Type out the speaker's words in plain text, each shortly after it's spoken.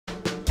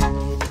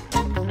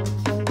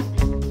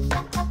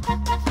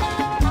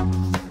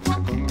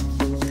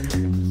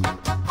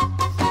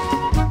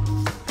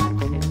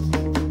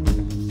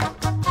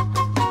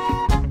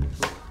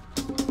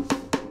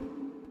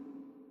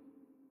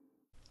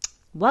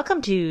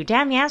Welcome to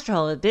Damn the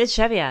Astro-hole with Biz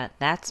Cheviot.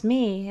 That's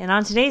me. And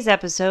on today's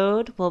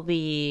episode, we'll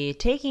be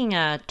taking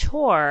a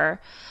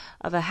tour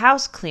of a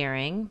house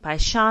clearing by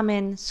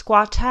Shaman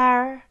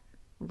Squattar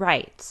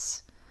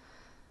Wrights.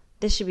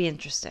 This should be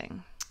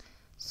interesting.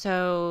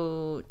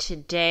 So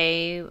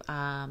today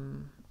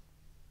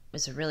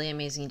is a really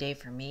amazing day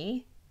for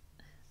me.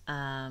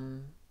 I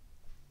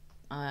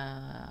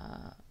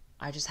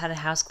just had a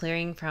house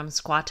clearing from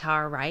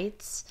Squattar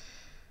Wrights,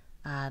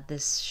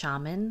 this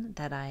shaman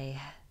that I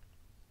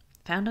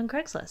found on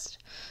Craigslist.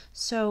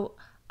 So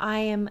I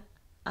am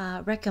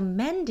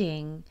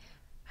recommending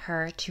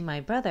her to my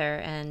brother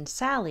and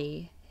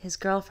Sally, his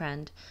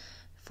girlfriend,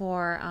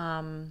 for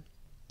a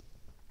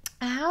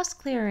house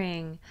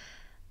clearing.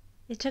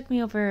 It took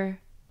me over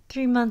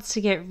 3 months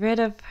to get rid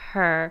of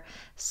her.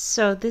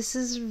 So this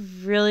is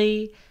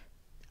really...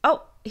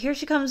 Oh, here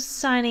she comes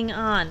signing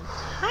on.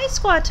 Hi,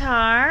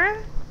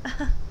 Squattar.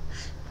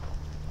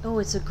 Oh,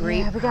 it's a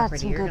great property. We got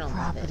some You're good gonna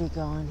property love it.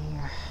 going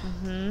here.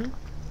 Mm-hmm.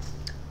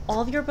 All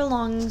of your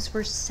belongings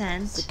were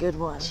sent It's a good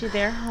one. to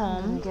their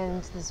home. I'm gonna get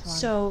into this one.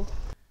 So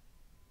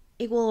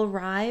it will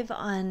arrive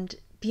and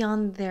be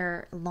on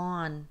their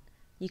lawn.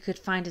 You could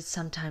find it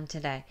sometime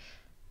today.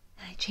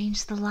 And I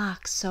changed the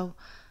locks, so...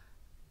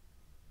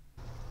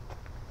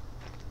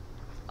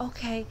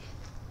 Okay,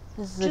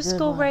 This is a just good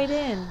go one. right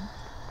in.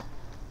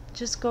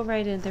 Just go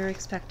right in. They're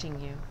expecting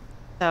you.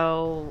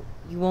 So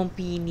you won't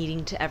be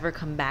needing to ever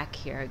come back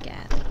here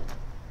again.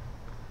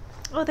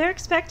 Oh, they're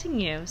expecting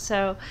you.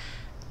 So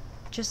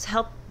just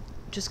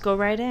go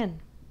right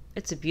in.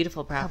 It's a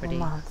beautiful property.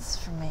 Couple months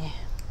for me.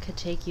 Could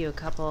take you a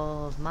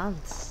couple of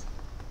months.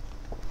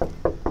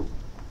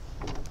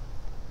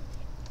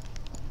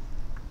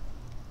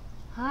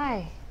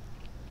 Hi.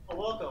 Oh,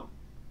 welcome.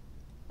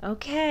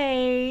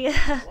 Okay.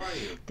 How are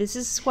you? This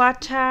is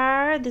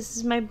Squattar. This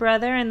is my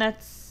brother, and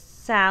that's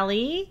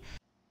Sally.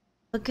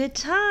 A good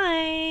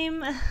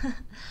time.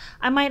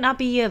 I might not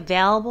be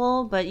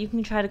available, but you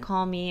can try to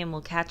call me and we'll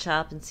catch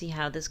up and see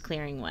how this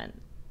clearing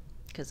went.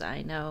 Because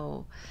I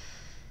know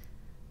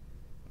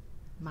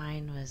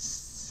mine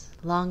was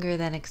longer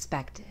than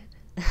expected.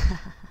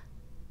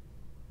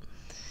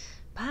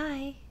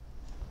 Bye.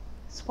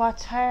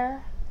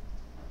 Squattar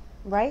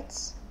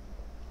Wrights?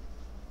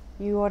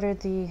 You ordered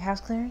the house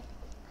clearing?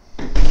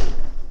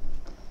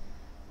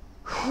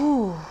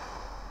 Whew.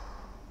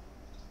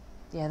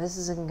 Yeah, this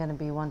isn't gonna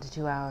be 1 to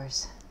 2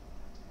 hours.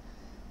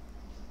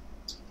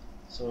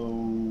 So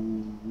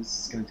this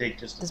is gonna take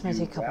just This a might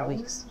few take a couple hours,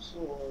 weeks.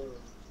 or...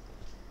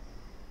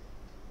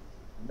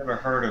 I've never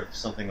heard of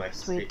something like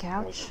this Sweet taking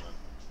more couch?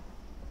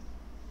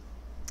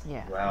 than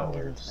Yeah, 2 I'll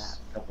get into hours. that.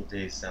 A couple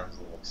days sounds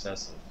a little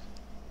excessive.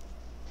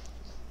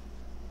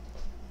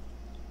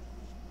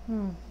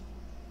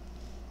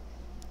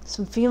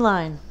 Some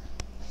feline.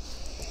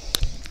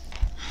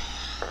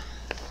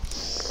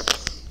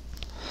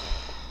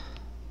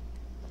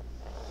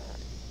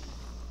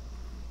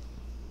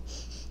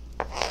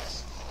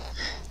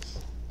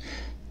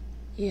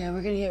 Yeah,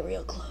 we're gonna get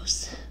real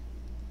close.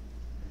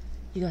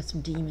 You got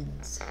some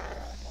demons.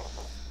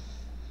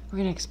 We're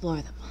gonna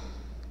explore them.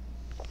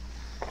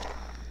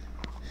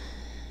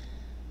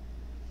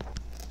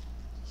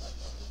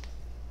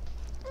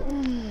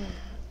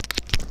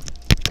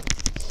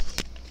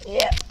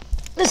 Yeah,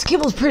 this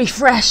kibble's pretty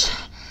fresh.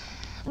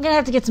 I'm gonna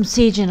have to get some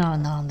sage in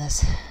on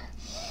this.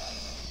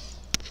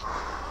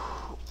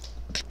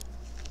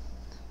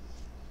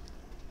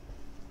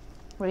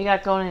 What do you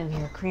got going in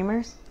here?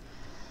 Creamers?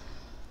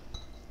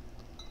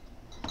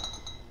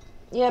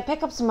 Yeah,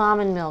 pick up some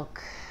almond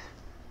milk.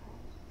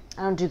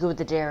 I don't do good with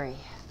the dairy.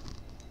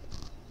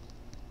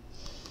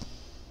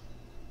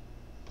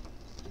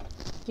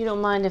 You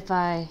don't mind if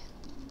I...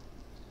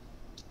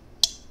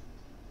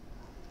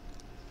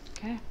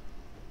 Okay.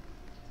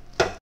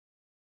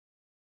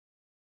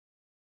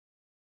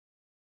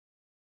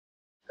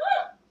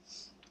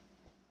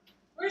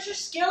 Where's your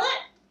skillet?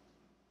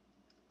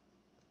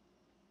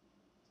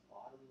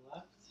 Bottom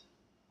left.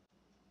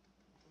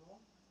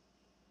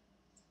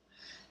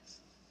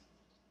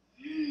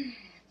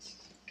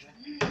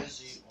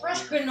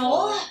 Fresh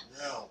granola?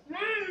 No.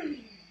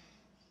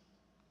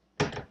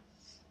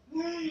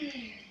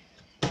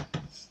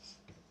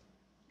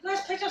 You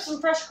guys picked up some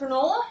fresh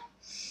granola?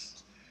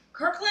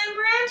 Kirkland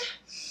brand?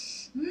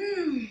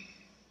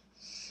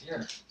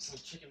 Here, some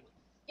chicken.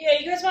 Yeah,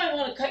 you guys might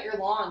want to cut your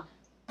lawn.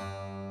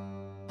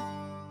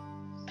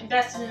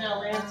 Invest in a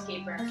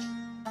landscaper.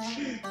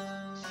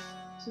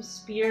 Some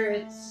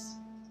spirits.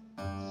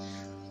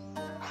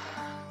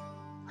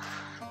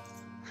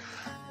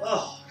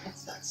 Oh,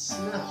 what's that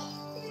smell?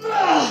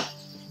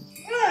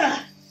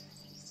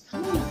 It's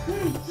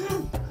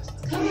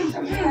coming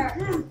from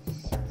here.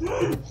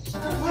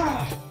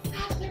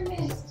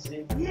 Aftermist.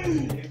 Same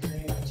thing.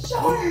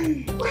 Sure.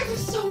 Where's the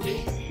soap is?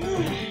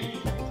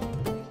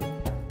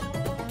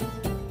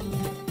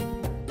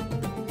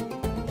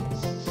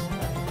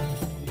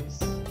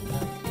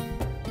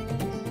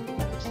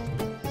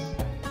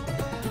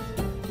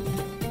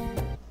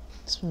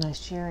 Some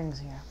nice shearings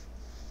here.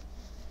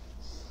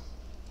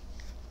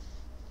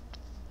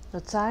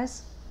 What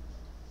size?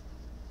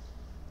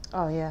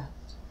 Oh, yeah.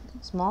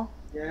 Small?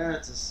 Yeah,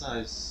 it's a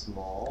size I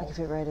small. can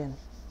fit right in.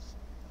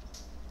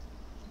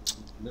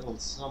 Middle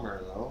of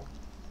summer, though.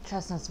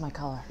 Chestnut's my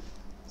color,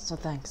 so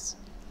thanks.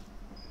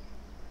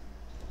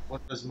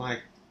 What does my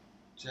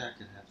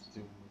jacket have to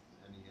do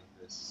with any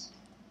of this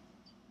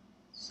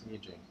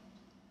saging?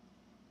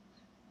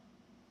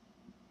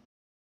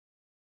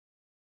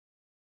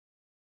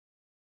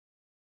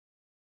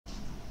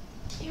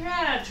 You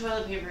ran out of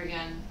toilet paper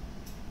again.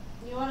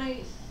 You want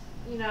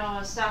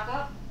to, stock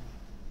up?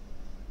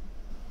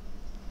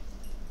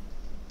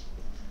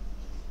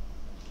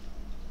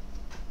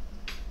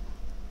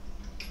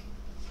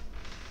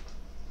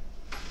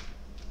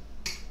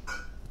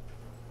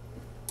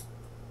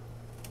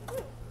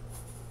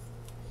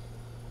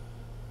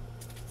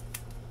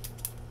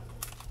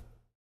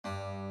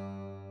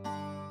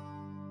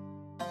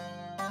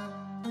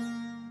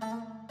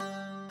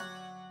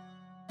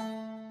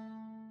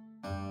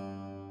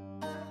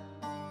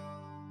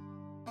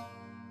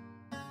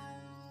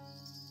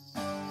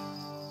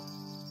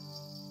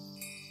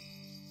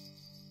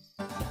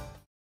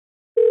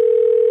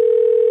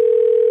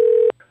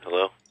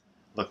 Hello?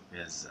 Look,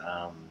 Biz,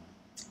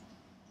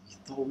 we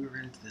thought we were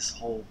into this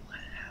whole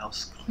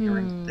house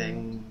clearing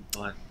thing,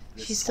 but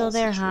this She's still whole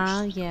there, huh?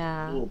 situation's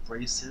Yeah. a little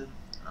abrasive.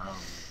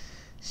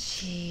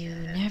 She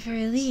and never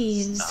it's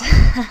leaves.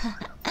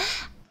 stop.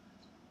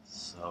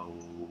 So,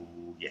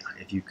 yeah,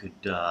 if you could,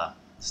 step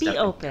Be in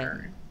open.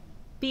 there.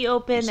 Be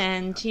open, something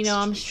and, about the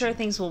I'm sure situation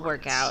things will before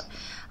work it's- out.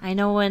 I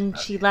know when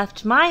she Okay.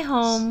 left my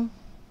home,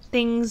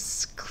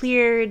 things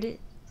cleared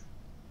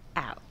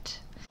out.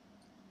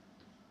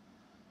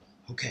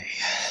 Okay.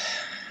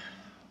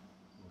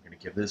 We're gonna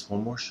give this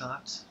one more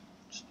shot,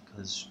 just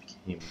because she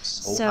became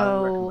so So-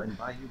 highly recommended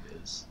by you,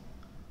 Biz.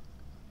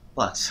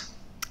 But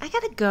I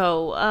gotta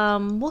go.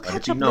 We'll Let it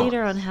catch be up known.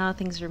 later on how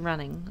things are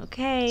running, this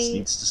okay?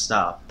 needs to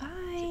stop Bye.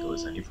 if it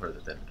goes any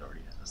further than it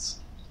already has.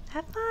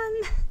 Have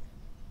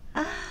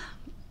fun.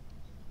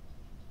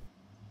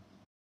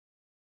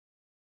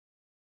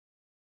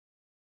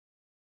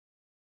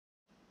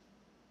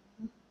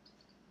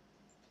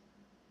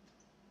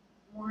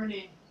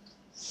 Morning.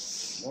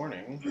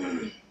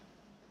 Morning.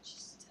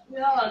 We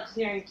all have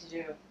clearing to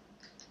do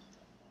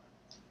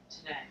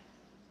today.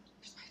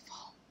 It's my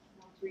fault.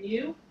 One for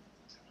you.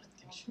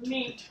 For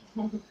me.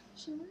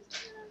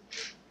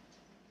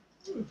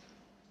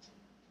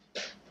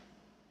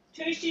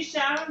 Tasty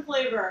salmon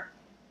flavor.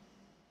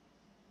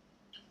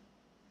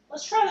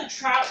 Let's try the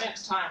trout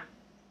next time.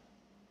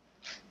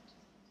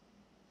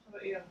 How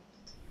about you?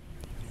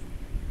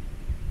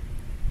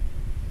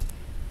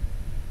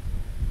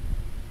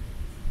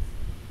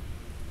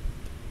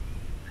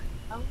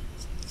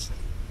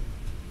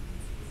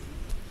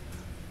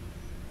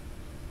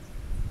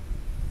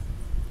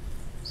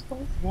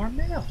 Still warm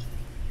now.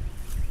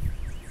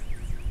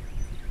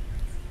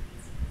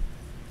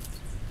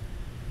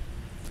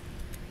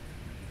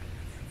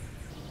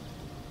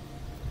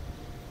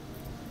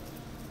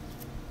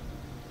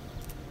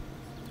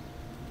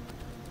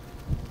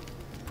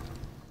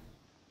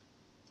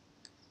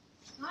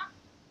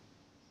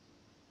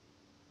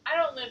 I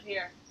don't live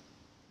here.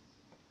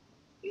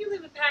 You can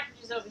leave the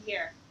packages over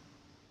here.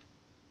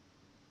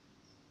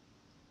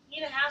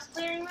 Need a house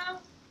clearing though?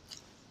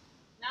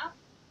 No?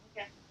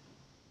 Okay.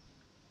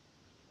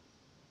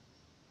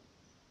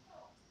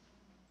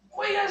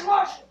 What are you guys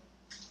watching?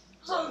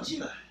 Something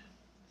to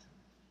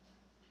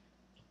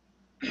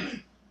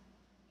you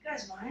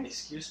guys mind?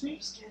 Excuse me?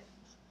 Just kidding.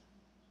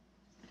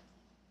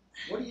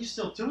 What are you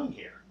still doing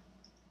here?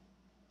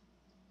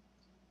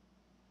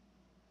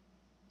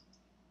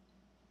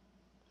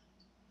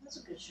 That's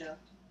a good show.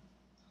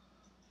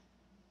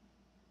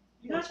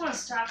 You guys want to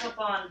stock up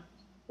on?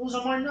 Those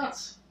are my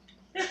nuts.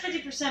 There's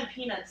 50%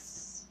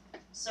 peanuts,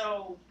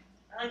 so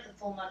I like the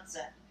full nut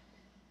set.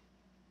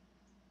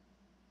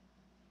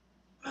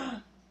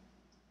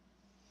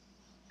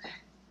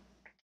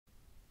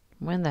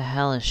 When the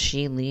hell is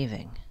she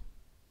leaving?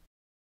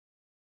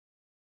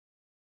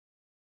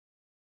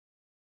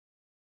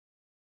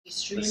 You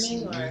streaming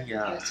Listen, or we give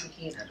us some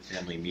cable? had a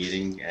family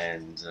meeting,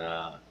 and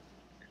I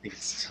think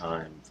it's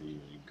time for you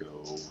to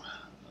go.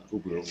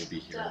 Uber will be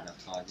here in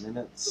about 5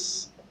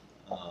 minutes.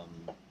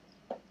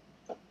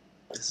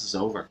 This is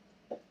over.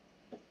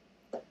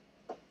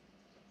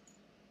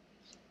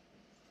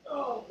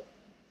 Oh.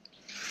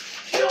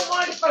 If you don't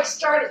mind if I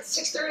start at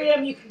 6:30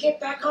 a.m., you can get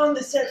back on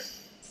this at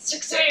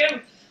 6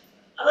 a.m.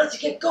 I'd like to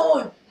get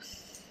going.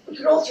 We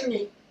could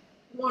alternate.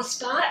 You want a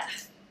spot?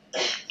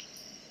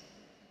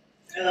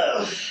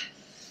 Ugh.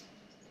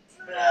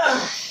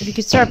 Ugh. If you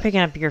could start picking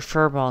up your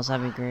fur balls,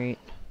 that'd be great.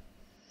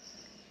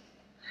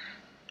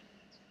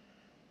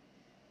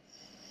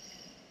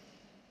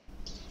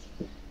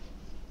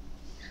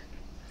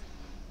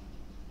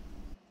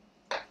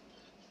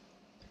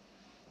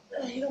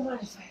 You don't mind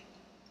if I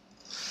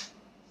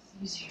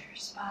use your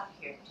spot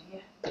here, do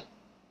you?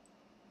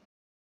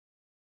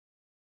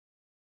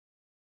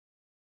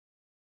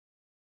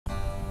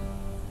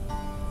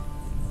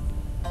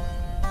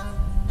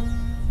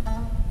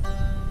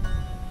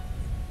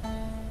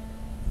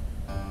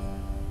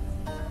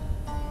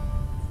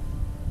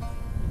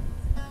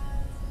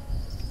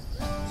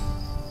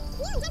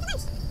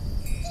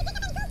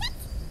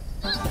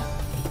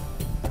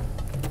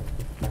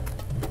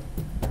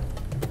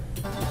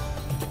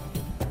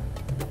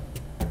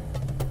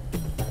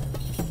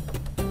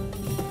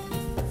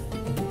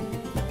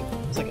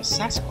 It's like a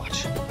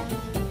Sasquatch.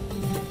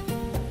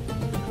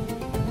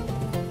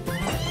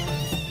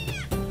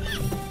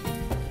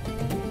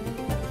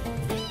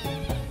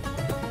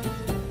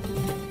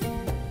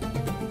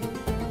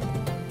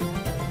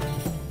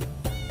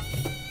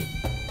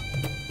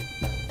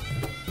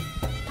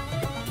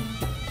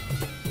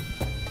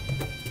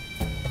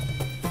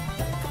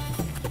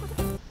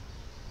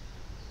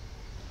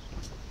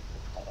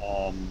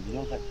 You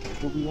know that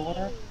paper we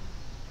ordered?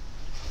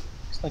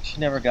 Looks like she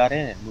never got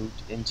in and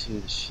moved into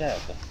the shed.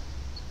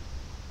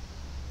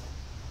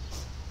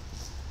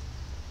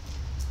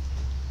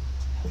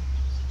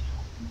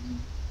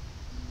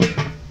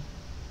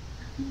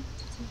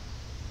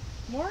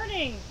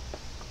 Morning.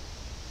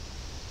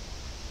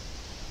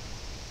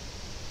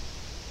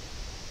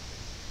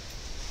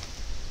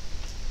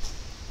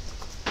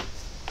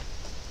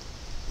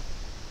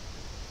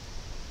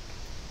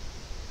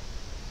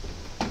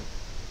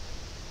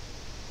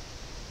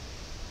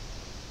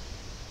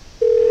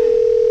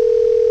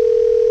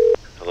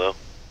 Hello?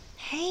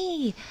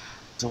 Hey,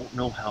 Don't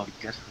know how to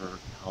get her the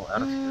hell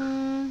out of here.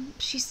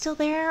 she's still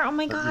there? Oh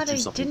my Let's god, do I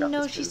something didn't about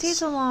know this she biz. stayed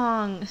so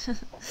long.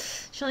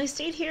 She only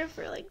stayed here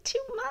for like 2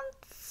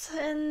 months,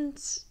 and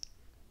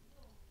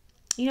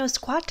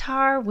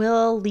Squattar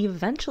will leave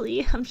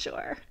eventually, I'm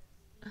sure.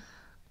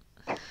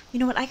 You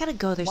know what? I gotta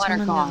go. There's Water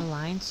someone on the gone. other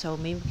line, so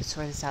maybe we can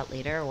sort this out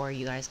later, or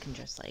you guys can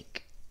just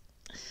like.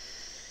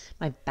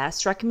 My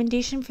best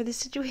recommendation for this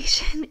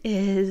situation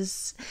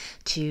is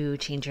to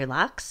change your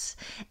locks,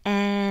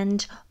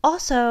 and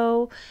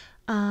also,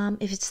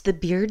 if it's the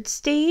beard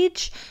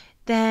stage,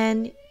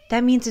 then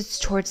that means it's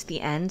towards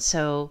the end.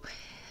 So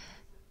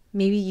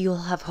maybe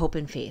you'll have hope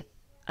and faith.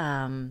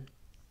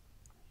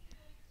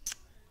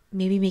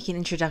 Maybe make an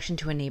introduction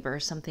to a neighbor or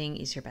something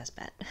is your best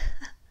bet.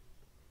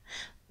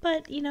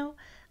 But,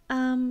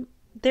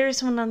 there is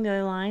someone on the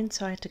other line,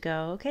 so I have to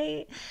go.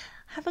 Okay,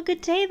 have a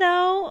good day,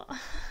 though.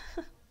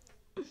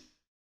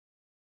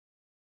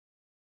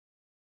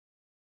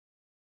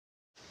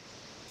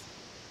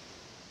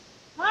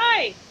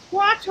 Hi,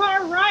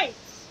 Squattar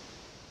Wrights.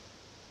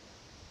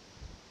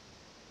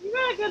 You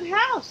got a good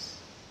house.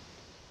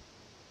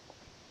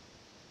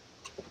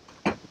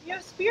 You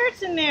have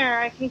spirits in there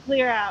I can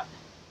clear out.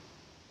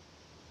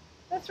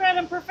 That's right,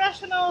 I'm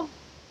professional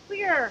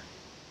clearer.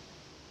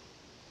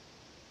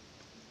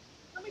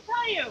 Let me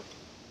tell you.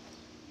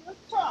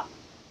 Let's talk.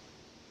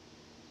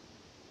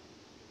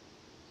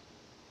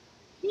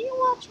 Can you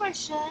watch my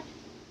shed?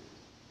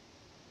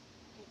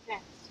 Okay,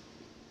 thanks.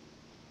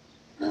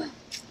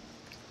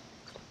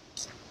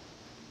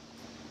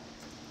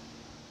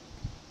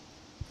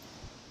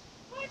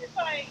 Mind if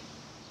I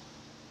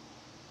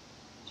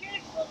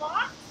change the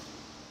locks?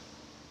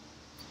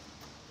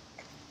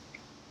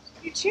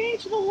 You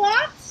change the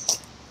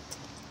locks?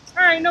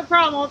 Alright, no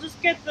problem. I'll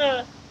just get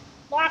the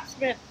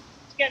locksmith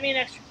to get me an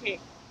extra key.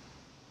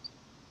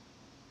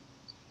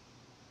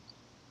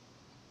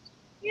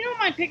 You don't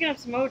mind picking up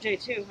some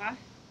OJ too, huh?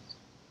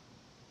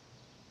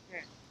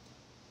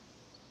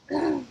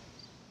 Alright.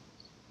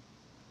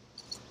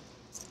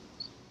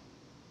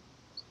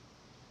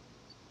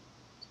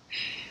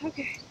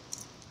 Okay.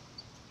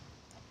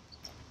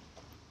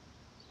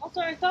 Also,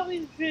 I thought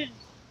we should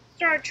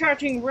start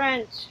charging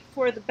rent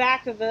for the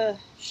back of the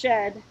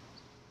shed.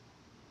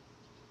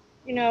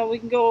 We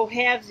can go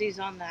halvesies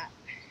on that.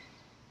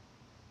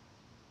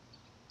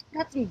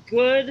 Got some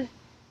good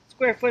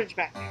square footage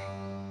back there.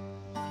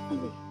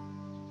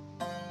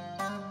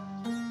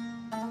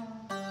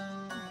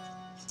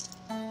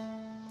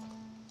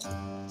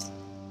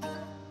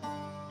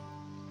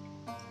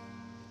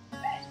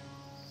 Hey,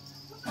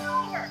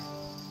 come over.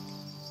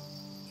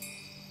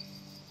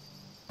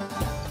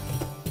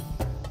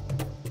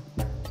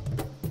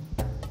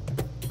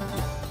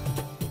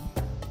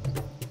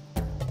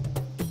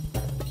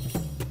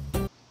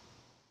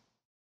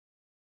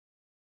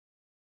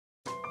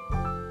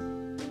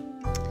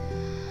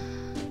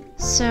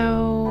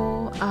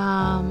 So,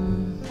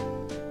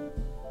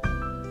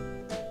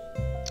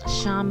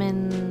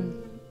 Shaman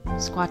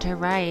Squattar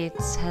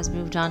Wrights has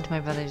moved on to my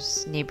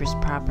brother's neighbor's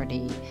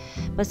property,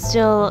 but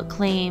still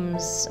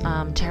claims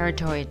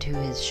territory to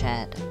his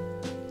shed.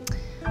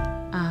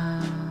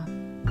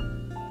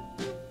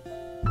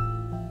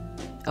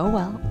 Oh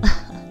well,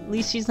 at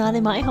least she's not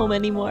in my home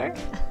anymore.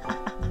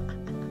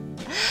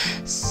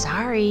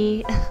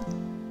 Sorry.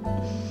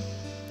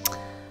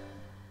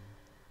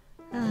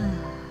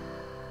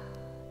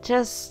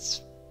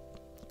 Just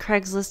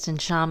Craigslist and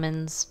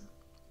shamans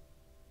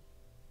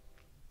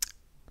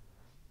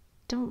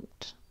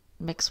don't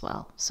mix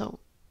well, so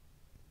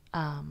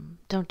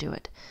don't do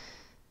it.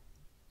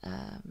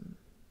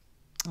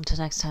 Until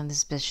next time, this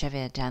is Biz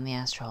Cheviot down the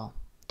Astro-hole.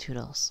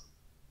 Toodles.